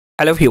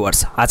Hello viewers,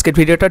 আজকের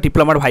ভিডিওটা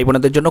ডিপ্লোমার ভাই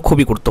বোনদের জন্য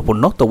খুবই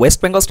গুরুত্বপূর্ণ। তো West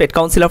Bengal state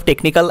council of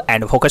technical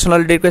and vocational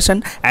education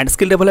and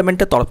skill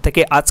ডেভেলপমেন্টের তরফ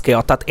থেকে আজকে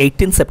অর্থাৎ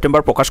 18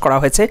 সেপ্টেম্বর প্রকাশ করা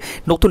হয়েছে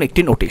নতুন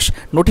একটি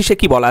নোটিশে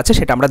কি বলা আছে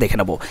সেটা আমরা দেখে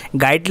নেব।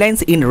 Guidelines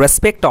in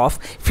respect of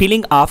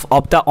filling up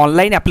of the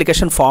online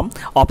application form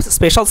of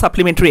special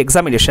supplementary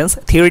examinations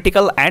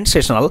theoretical and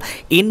sessional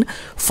in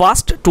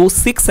 1st to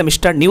 6th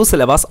semester new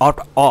syllabus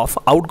of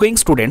outgoing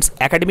students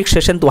academic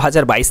session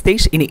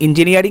 2022-23 in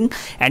engineering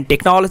and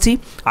technology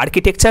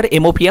architecture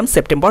MOPM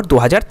September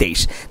 2023।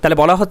 তাহলে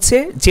বলা হচ্ছে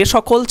যে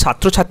সকল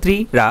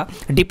ছাত্রছাত্রীরা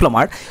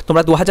ডিপ্লোমার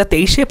তোমরা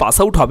 2023-এ pass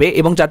out হবে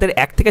এবং যাদের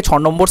 1 থেকে 6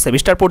 নম্বর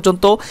সেমিস্টার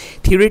পর্যন্ত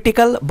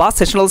থিওরিটিক্যাল বা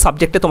সেশনাল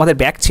সাবজেক্টে তোমাদের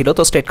ব্যাক ছিল,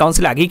 তো স্টেট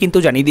কাউন্সিল আগেই কিন্তু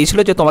জানিয়ে দিয়েছিল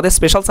যে তোমাদের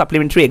স্পেশাল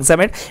সাপ্লিমেন্টারি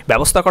এক্সামের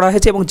ব্যবস্থা করা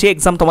হয়েছে এবং যে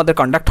এক্সাম তোমাদের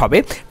কন্ডাক্ট হবে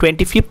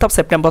 25th অফ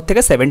সেপ্টেম্বর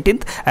থেকে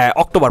 17th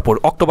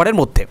অক্টোবরের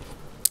মধ্যে।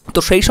 তো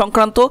সেই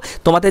সংক্রান্ত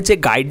তোমাদের যে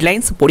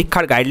গাইডলাইন্স,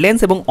 পরীক্ষার গাইডলাইন্স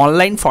এবং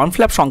অনলাইন ফর্ম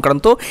ফিল আপ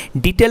সংক্রান্ত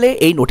ডিটেলে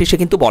এই নোটিশে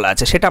কিন্তু বলা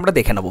আছে, সেটা আমরা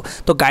দেখে নেব।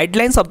 তো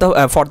guidelines of the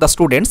for the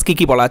students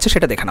কী বলা আছে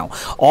সেটা দেখে নাও।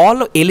 All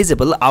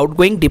eligible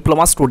outgoing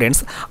diploma students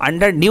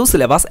under new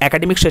syllabus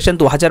academic session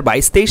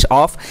 2022-23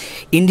 of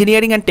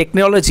engineering and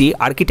technology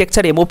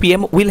architecture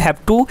MOPM will have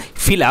to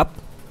fill up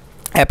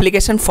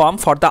application form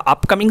for the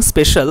upcoming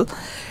special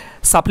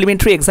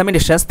supplementary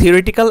examinations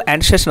theoretical and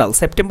sessional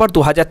September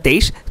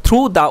 2023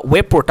 through the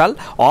web portal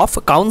of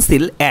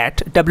council at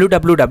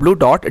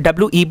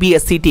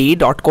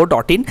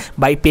www.wbscte.co.in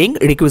by paying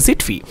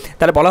requisite fee।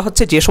 তাহলে বলা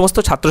হচ্ছে যে সমস্ত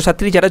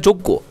ছাত্রছাত্রী যারা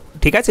যোগ্য,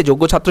 ঠিক আছে,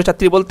 যোগ্য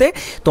ছাত্রছাত্রী বলতে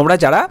তোমরা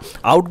যারা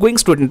আউটগোয়িং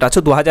স্টুডেন্ট আছো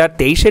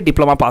 2023-এ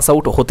ডিপ্লোমা পাস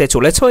আউট হতে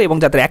চলেছো এবং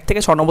যাদের 1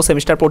 থেকে 6 নম্বর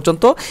সেমিস্টার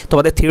পর্যন্ত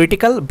তোমাদের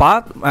থিওরিটিক্যাল বা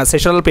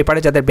সেশনাল পেপারে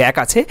যাদের ব্যাক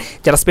আছে,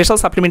 যারা স্পেশাল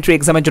সাপ্লিমেন্টারি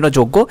এক্সামের জন্য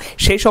যোগ্য,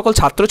 সেই সকল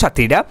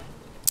ছাত্রছাত্রীরা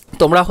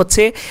তোমরা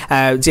হচ্ছে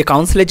যে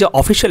কাউন্সিলের যে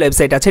অফিসিয়াল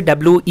ওয়েবসাইট আছে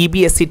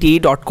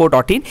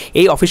wbscte.co.in,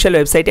 এই অফিসিয়াল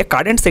ওয়েবসাইটে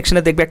কারেন্ট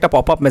সেকশনে দেখবে একটা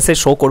পপ আপ মেসেজ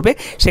শো করবে।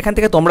 সেখান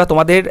থেকে তোমরা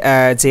তোমাদের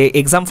যে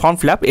এক্সাম ফর্ম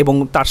ফিল আপ এবং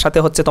তার সাথে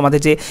হচ্ছে তোমাদের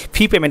যে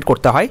ফি পেমেন্ট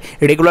করতে হয়,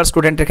 রেগুলার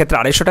স্টুডেন্টের ক্ষেত্রে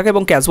 250 টাকা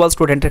এবং ক্যাজুয়াল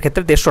স্টুডেন্টের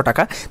ক্ষেত্রে 150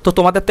 টাকা। তো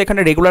তোমাদের তো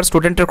এখানে রেগুলার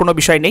স্টুডেন্টের কোনো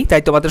বিষয় নেই,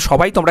 তাই তোমাদের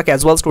সবাই তোমরা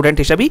ক্যাজুয়াল স্টুডেন্ট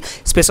হিসাবেই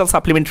স্পেশাল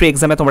সাপ্লিমেন্টারি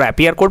এক্সামে তোমরা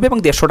অ্যাপিয়ার করবে এবং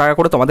 150 টাকা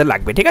করে তোমাদের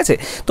লাগবে, ঠিক আছে।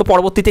 তো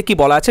পরবর্তীতে কি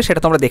বলা আছে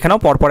সেটা তোমরা দেখে নাও,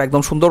 পরপর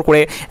একদম সুন্দর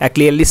করে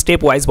ক্লিয়ারলি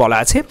স্টেপ ওয়াইজ বলা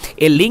আছে।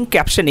 এর লিঙ্ক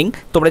ক্যাপশনিং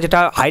তোমরা যেটা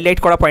হাইলাইট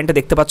করা পয়েন্টে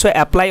দেখতে পাচ্ছ,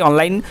 apply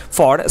online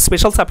for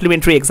special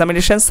supplementary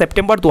examination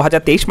September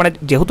 2023, মানে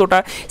যেহেতু ওটা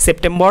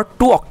সেপ্টেম্বর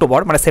টু অক্টোবর,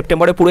 মানে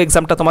সেপ্টেম্বরে পুরো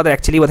এক্সামটা তোমাদের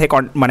অ্যাকচুয়ালি বোধহয়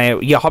মানে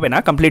হবে না,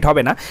 কমপ্লিট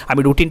হবে না।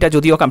 আমি রুটিনটা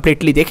যদিও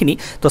কমপ্লিটলি দেখিনি,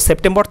 তো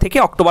সেপ্টেম্বর থেকে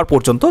অক্টোবর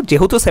পর্যন্ত,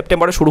 যেহেতু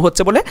সেপ্টেম্বরে শুরু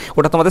হচ্ছে বলে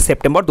ওটা তোমাদের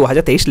সেপ্টেম্বর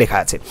 2023 লেখা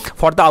আছে।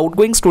 For the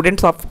outgoing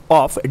students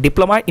of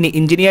diploma in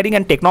engineering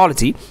and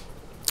technology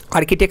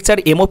Architecture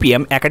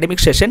MOPM academic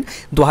session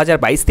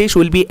 2022-23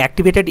 will be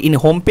activated in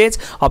homepage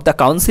of the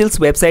council's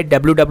website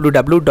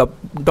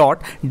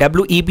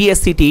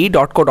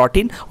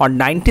www.wbscte.co.in on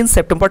 19th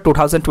September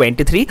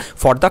 2023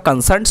 for the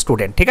concerned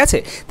student, ঠিক আছে।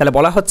 তাহলে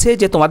বলা হচ্ছে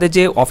যে তোমাদের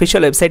যে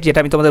official website যেটা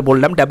আমি তোমাদের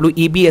বললাম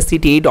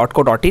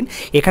wbscte.co.in,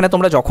 এখানে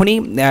তোমরা যখনই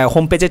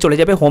হোম পেজে চলে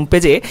যাবে, হোম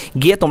পেজে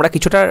গিয়ে তোমরা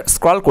কিছুটা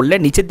স্ক্রল করলে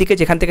নিচের দিকে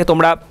যেখান থেকে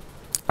তোমরা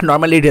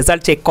নর্মালি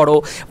রেজাল্ট চেক করো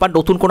বা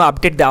নতুন কোনো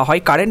আপডেট দেওয়া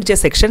হয়, কারেন্ট যে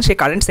সেকশন, সেই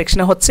কারেন্ট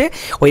সেকশনে হচ্ছে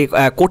ওই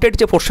কোটের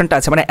যে পোর্শনটা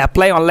আছে, মানে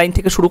অ্যাপ্লাই অনলাইন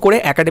থেকে শুরু করে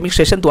একাডেমিক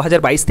সেশন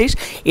 2022-23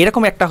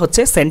 এরকম একটা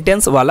হচ্ছে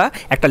সেন্টেন্সওয়ালা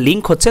একটা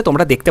লিঙ্ক হচ্ছে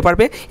তোমরা দেখতে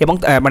পারবে এবং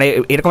মানে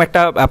এরকম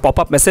একটা পপ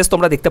আপ মেসেজ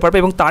তোমরা দেখতে পারবে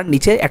এবং তার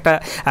নিচে একটা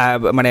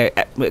মানে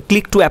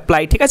ক্লিক টু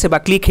অ্যাপ্লাই, ঠিক আছে, বা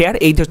ক্লিক হেয়ার,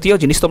 এই জাতীয়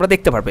জিনিস তোমরা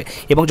দেখতে পারবে।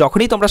 এবং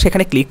যখনই তোমরা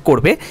সেখানে ক্লিক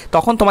করবে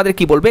তখন তোমাদের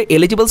কি বলবে,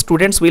 eligible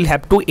students will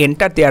have to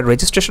enter there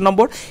registration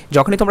number.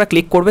 যখনই তোমরা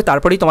ক্লিক করবে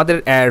তারপরেই তোমাদের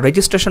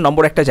রেজিস্ট্রেশন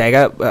নম্বর একটা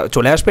জায়গা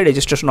চলে আসবে,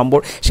 রেজিস্ট্রেশন নম্বর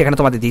সেখানে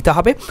তোমাদের দিতে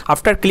হবে।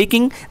 After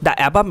clicking the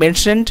above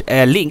mentioned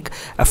link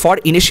for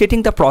initiating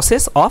the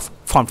process of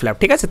form fill up,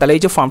 ঠিক আছে। তাহলে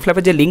এই যে ফর্ম ফিল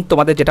আপের যে লিঙ্ক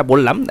তোমাদের যেটা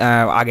বললাম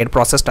আগের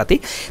প্রসেসটাতেই,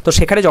 তো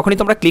সেখানে যখনই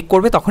তোমরা ক্লিক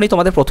করবে তখনই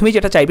তোমাদের প্রথমেই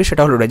যেটা চাইবে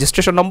সেটা হলো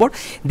রেজিস্ট্রেশন নম্বর।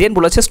 দেন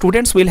বলেছে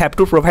students will have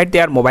to provide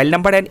there mobile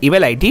number and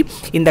email ID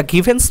in the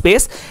given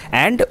space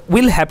and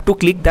will have to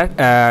click the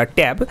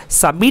tab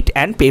submit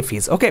and pay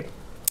ফিজ, ওকে।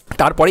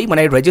 তারপরেই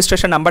মানে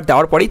রেজিস্ট্রেশন নাম্বার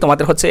দেওয়ার পরেই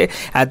তোমাদের হচ্ছে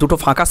দুটো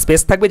ফাঁকা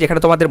স্পেস থাকবে যেখানে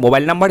তোমাদের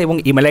মোবাইল নাম্বার এবং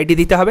ইমেল আইডি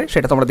দিতে হবে,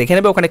 সেটা তোমরা দেখে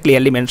নেবে, ওখানে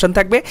ক্লিয়ারলি মেনশন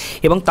থাকবে।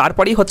 এবং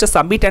তারপরেই হচ্ছে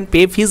সাবমিট অ্যান্ড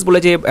পে ফিজ বলে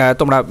যে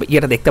তোমরা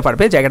ইয়েটা দেখতে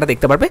পারবে, জায়গাটা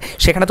দেখতে পারবে,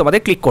 সেখানে তোমাদের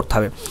ক্লিক করতে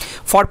হবে।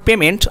 For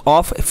payment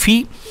of fee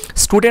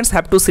students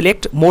have to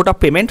select mode of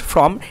payment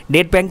from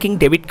net banking,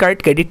 debit card,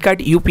 credit card,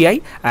 UPI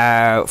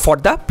for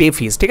the pay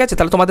ফিজ, ঠিক আছে।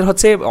 তাহলে তোমাদের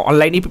হচ্ছে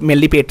অনলাইনই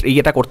মেনলি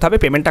ইয়েটা করতে হবে,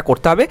 পেমেন্টটা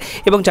করতে হবে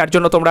এবং যার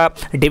জন্য তোমরা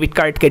debit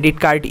card, credit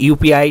card,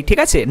 UPI, ঠিক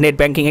আছে, নেট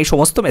ব্যাঙ্কিং, এই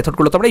সমস্ত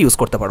মেথডগুলো তোমরা ইউজ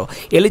করতে পারো।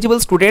 Eligible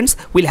students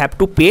will have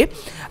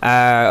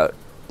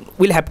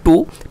to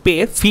pay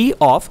fee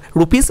of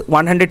rupees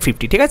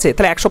 150, ঠিক আছে।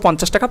 তাহলে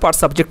 150 টাকা পার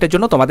সাবজেক্টের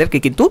জন্য তোমাদেরকে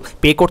কিন্তু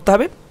পে করতে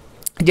হবে।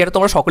 যেটা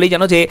তোমরা সকলেই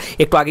জানো যে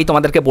একটু আগেই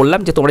তোমাদেরকে বললাম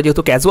যে তোমরা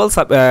যেহেতু ক্যাজুয়াল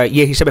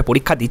হিসেবে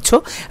পরীক্ষা দিচ্ছ,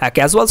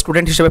 ক্যাজুয়াল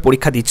স্টুডেন্ট হিসেবে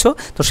পরীক্ষা দিচ্ছ,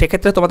 তো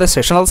সেক্ষেত্রে তোমাদের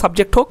সেশনাল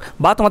সাবজেক্ট হোক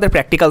বা তোমাদের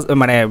প্র্যাকটিক্যাল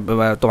মানে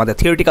তোমাদের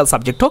থিওরিটিক্যাল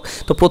সাবজেক্ট হোক,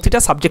 তো প্রতিটা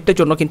সাবজেক্টের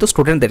জন্য কিন্তু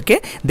স্টুডেন্টদেরকে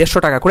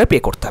 150 টাকা করে পে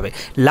করতে হবে।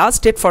 Last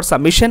date for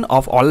submission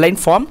of online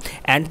form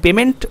and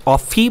payment of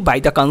fee by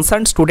the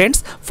concern students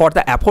for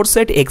the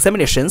aforesaid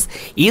examinations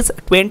is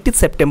 20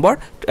 September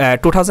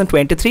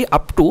 2023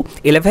 up to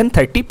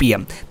 11:30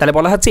 PM। তাহলে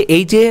বলা হচ্ছে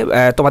এই যে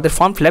তোমাদের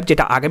ফর্ম ফিল আপ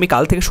যেটা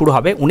আগামীকাল থেকে শুরু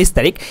হবে 19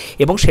 তারিখ,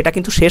 এবং সেটা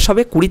কিন্তু শেষ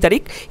হবে 20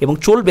 তারিখ এবং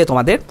চলবে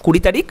তোমাদের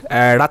 20 তারিখ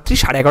রাত্রি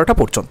 11:30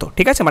 পর্যন্ত,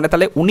 ঠিক আছে। মানে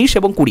তাহলে 19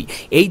 এবং 20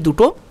 এই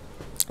দুটো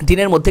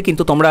দিনের মধ্যে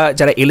কিন্তু তোমরা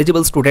যারা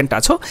এলিজিবল স্টুডেন্ট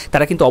আছো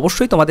তারা কিন্তু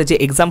অবশ্যই তোমাদের যে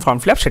এক্সাম ফর্ম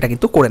ফিল আপ সেটা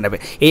কিন্তু করে নেবে।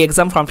 এই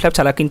এক্সাম ফর্ম ফিল আপ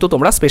ছাড়া কিন্তু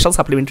তোমরা স্পেশাল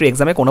সাপ্লিমেন্টারি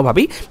এক্সামে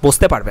কোনোভাবেই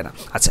বসতে পারবে না।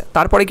 আচ্ছা,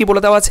 তারপরে কি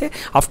বলে দেওয়া আছে,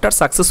 after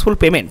successful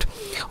payment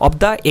of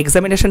the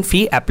examination fee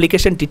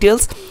application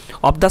details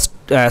of the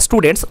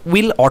students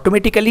will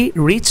automatically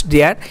rich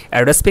their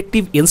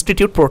respective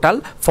institute portal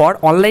for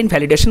online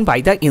validation by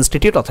the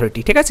institute authority,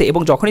 ঠিক আছে।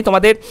 এবং যখনই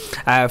তোমাদের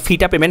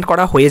ফিটা পেমেন্ট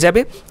করা হয়ে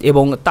যাবে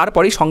এবং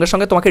তারপরেই সঙ্গে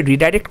সঙ্গে তোমাকে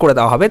রিডাইরেক্ট করে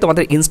দেওয়া হবে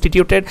তোমাদের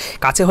ইনস্টিটিউটের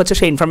কাছে হচ্ছে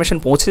সেই ইনফরমেশন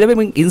পৌঁছে যাবে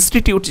এবং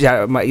ইনস্টিটিউট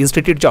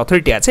যে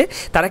অথরিটি আছে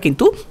তারা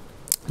কিন্তু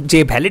যে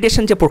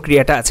ভ্যালিডেশন যে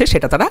প্রক্রিয়াটা আছে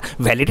সেটা তারা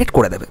ভ্যালিডেট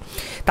করে দেবে।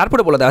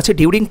 তারপরে বলে দেওয়া আছে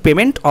during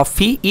payment of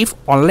fee if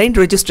online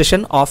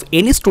registration of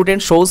any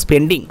student shows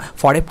pending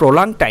for a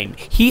prolong time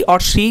he or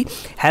she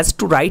has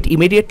to right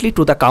immediately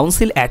to the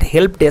council at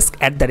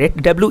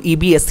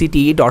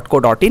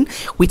helpdesk@wbscte.co.in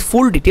with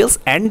full details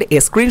and a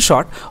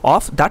screenshot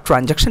of the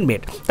transaction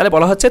made. তাহলে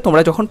বলা হচ্ছে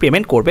তোমরা যখন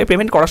payment করবে,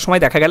 payment করার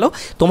সময় দেখা গেল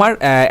তোমার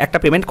একটা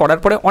পেমেন্ট করার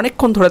পরে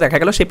অনেকক্ষণ ধরে দেখা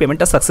গেল সেই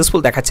পেমেন্টটা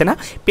সাকসেসফুল দেখাচ্ছে না,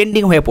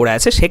 পেন্ডিং হয়ে পড়ে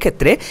আছে,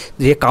 সেক্ষেত্রে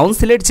যে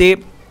কাউন্সিলের যে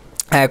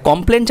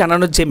কমপ্লেন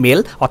জানানোর যে মেল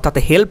অর্থাৎ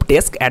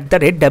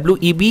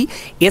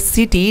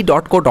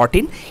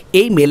helpdesk@wbscte.co.in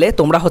এই মেলে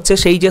তোমরা হচ্ছে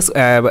সেই যে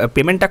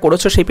পেমেন্টটা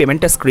করেছো সেই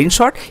পেমেন্টের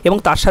স্ক্রিনশট এবং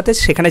তার সাথে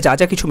সেখানে যা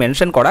যা কিছু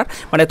মেনশন করার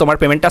মানে তোমার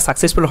পেমেন্টটা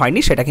সাকসেসফুল হয়নি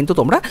সেটা কিন্তু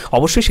তোমরা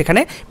অবশ্যই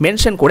সেখানে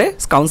মেনশন করে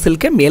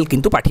কাউন্সিলকে মেল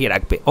কিন্তু পাঠিয়ে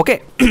রাখবে। ওকে,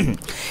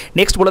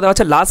 নেক্সট বলে দেওয়া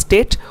হচ্ছে last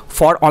date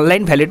for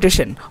online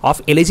validation of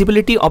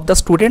eligibility of the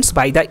students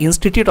by the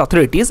institute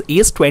authorities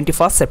is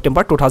 21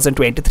 September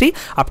 2023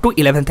 up to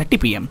 11:30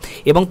 PM।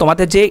 এবং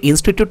তোমাদের যে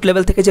ইনস্টিটিউট লেভেল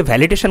থেকে যে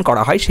ভ্যালিডেশন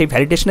করা হয় সেই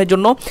ভ্যালিডেশনের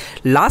জন্য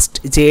লাস্ট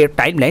যে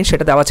টাইম লাইন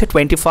সেটা দেওয়া আছে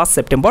 21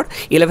 সেপ্টেম্বর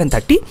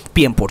 11:30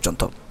 PM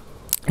পর্যন্ত।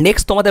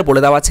 নেক্সট তোমাদের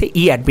বলে দেওয়া আছে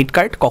ই অ্যাডমিট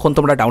কার্ড কখন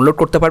তোমরা ডাউনলোড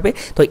করতে পারবে।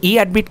 তো e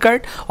admit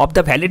card of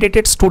the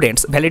validated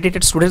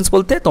students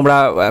বলতে তোমরা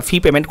ফি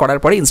পেমেন্ট করার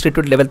পরে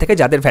ইনস্টিটিউট লেভেল থেকে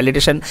যাদের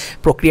ভ্যালিডেশন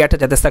প্রক্রিয়াটা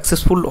যাদের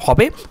সাকসেসফুল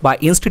হবে বা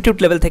ইনস্টিটিউট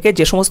লেভেল থেকে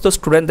যে সমস্ত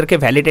স্টুডেন্টদেরকে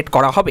ভ্যালিডেট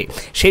করা হবে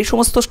সেই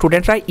সমস্ত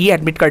স্টুডেন্টরা ই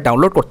অ্যাডমিট কার্ড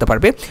ডাউনলোড করতে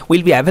পারবে।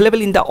 Will be available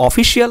in the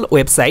official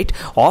website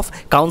of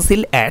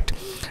council at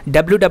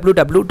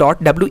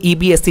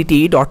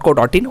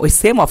www.wbscte.co.in। ওই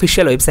সেম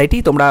অফিসিয়াল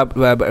ওয়েবসাইটেই তোমরা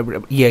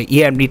ই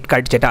অ্যাডমিট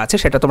কার্ড যেটা আছে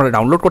সেটা তোমরা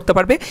ডাউনলোড করতে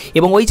পারবে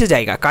এবং ওই যে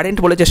জায়গা কারেন্ট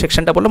বলে যে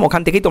সেকশনটা বললাম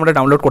ওখান থেকেই তোমরা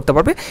ডাউনলোড করতে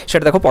পারবে।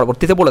 সেটা দেখো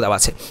পরবর্তীতে বলে দেওয়া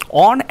আছে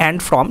অন অ্যান্ড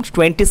ফ্রম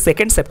 22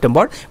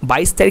 সেপ্টেম্বর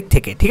 22 তারিখ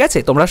থেকে, ঠিক আছে,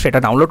 তোমরা সেটা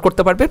ডাউনলোড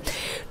করতে পারবে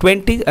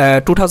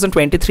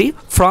 2023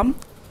 ফ্রম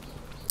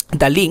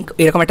দ্য লিঙ্ক।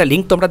 এরকম একটা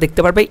লিঙ্ক তোমরা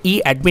দেখতে পারবে e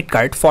admit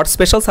card for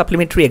special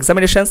supplementary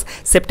examinations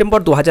September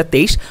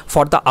 2023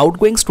 for the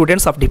outgoing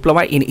students of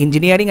diploma in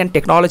engineering and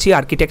technology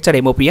architecture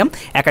MOPM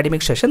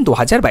academic session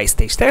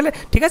 2022-23। তাহলে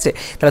ঠিক আছে,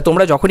 তাহলে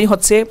তোমরা যখনই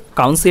হচ্ছে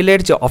কাউন্সিলের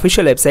যে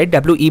অফিসিয়াল ওয়েবসাইট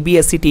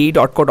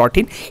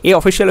wbscte.co.in এই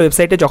অফিসিয়াল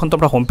ওয়েবসাইটে যখন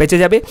তোমরা হোম পেজে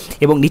যাবে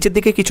এবং নিচের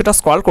দিকে কিছুটা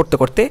স্ক্রল করতে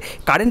করতে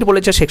কারেন্ট বলে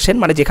যে সেকশন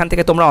মানে যেখান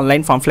থেকে তোমরা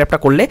অনলাইন ফর্ম ফিল আপটা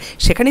করলে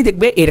সেখানেই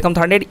দেখবে এরকম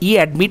ধরনের ই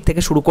অ্যাডমিট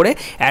থেকে শুরু করে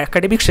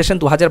একাডেমিক সেশন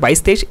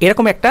 2022-23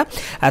 এরকম একটা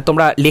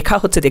তোমরা লেখা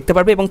হচ্ছে দেখতে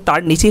পারবে এবং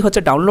তার নিচেই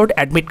হচ্ছে ডাউনলোড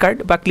অ্যাডমিট কার্ড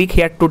বা click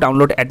here to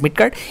download admit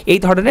card এই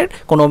ধরনের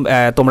কোনো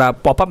তোমরা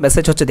পপ আপ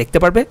মেসেজ হচ্ছে দেখতে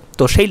পারবে।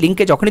 তো সেই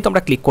লিঙ্কে যখনই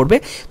তোমরা ক্লিক করবে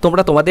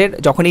তোমরা তোমাদের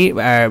যখনই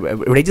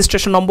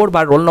রেজিস্ট্রেশন নম্বর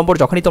বা রোল নম্বর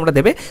যখনই তোমরা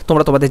দেবে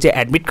তোমরা তোমাদের যে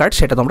অ্যাডমিট কার্ড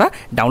সেটা তোমরা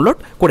ডাউনলোড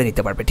করে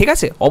নিতে পারবে। ঠিক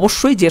আছে,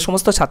 অবশ্যই যে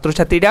সমস্ত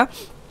ছাত্রছাত্রীরা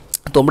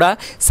তোমরা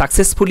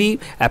সাকসেসফুলি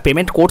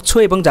পেমেন্ট করছো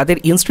এবং যাদের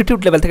ইনস্টিটিউট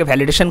লেভেল থেকে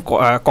ভ্যালিডেশন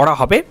করা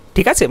হবে,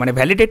 ঠিক আছে, মানে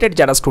ভ্যালিডেটেড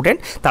যারা স্টুডেন্ট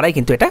তারাই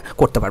কিন্তু এটা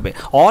করতে পারবে।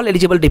 All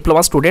eligible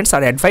diploma students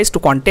are advice to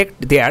contact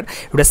their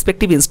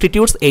respective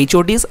institutes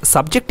HODs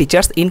subject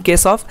teachers in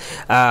case of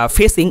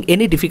facing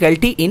any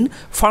difficulty in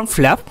form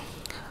fill up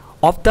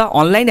of the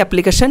online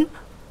application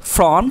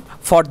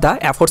for the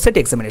aforesaid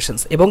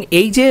examinations. এবং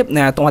এই যে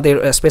তোমাদের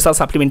special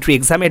supplementary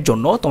এক্সামের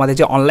জন্য তোমাদের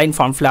যে online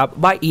form fill up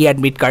বা e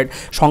admit card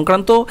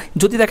সংক্রান্ত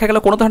যদি দেখা গেল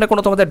কোনো ধরনের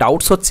কোনো তোমাদের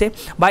ডাউটস হচ্ছে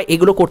বা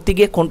এগুলো করতে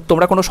গিয়ে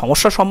তোমরা কোনো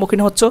সমস্যার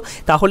সম্মুখীন হচ্ছ,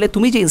 তাহলে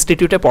তুমি যে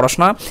ইনস্টিটিউটে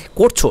পড়াশোনা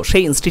করছো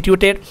সেই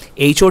ইনস্টিটিউটের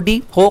HOD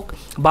হোক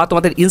বা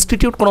তোমাদের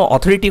ইনস্টিটিউট কোনো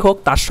অথরিটি হোক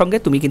তার সঙ্গে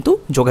তুমি কিন্তু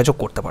যোগাযোগ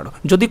করতে পারো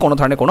যদি কোনো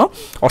ধরনের কোনো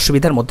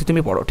অসুবিধার মধ্যে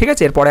তুমি পড়ো। ঠিক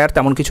আছে, এরপরে আর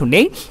তেমন কিছু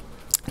নেই।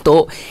 তো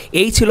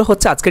এই ছিল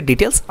হচ্ছে আজকের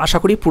ডিটেলস। আশা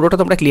করি পুরোটা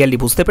তোমরা ক্লিয়ারলি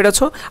বুঝতে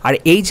পেরেছো। আর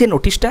এই যে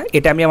নোটিশটা,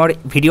 এটা আমি আমার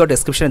ভিডিও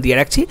ডেসক্রিপশনে দিয়ে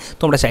রাখছি,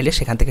 তোমরা চাইলে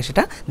সেখান থেকে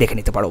সেটা দেখে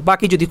নিতে পারো।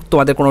 বাকি যদি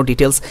তোমাদের কোনো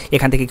ডিটেলস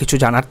এখান থেকে কিছু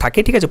জানার থাকে,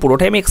 ঠিক আছে,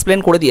 পুরোটাই আমি এক্সপ্লেন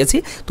করে দিয়েছি,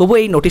 তবু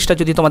এই নোটিশটা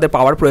যদি তোমাদের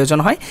পাওয়ার প্রয়োজন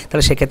হয়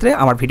তাহলে সেক্ষেত্রে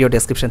আমার ভিডিও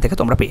ডেসক্রিপশন থেকে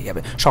তোমরা পেয়ে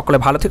যাবে। সকলে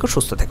ভালো থেকো,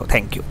 সুস্থ থেকো,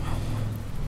 থ্যাংক ইউ।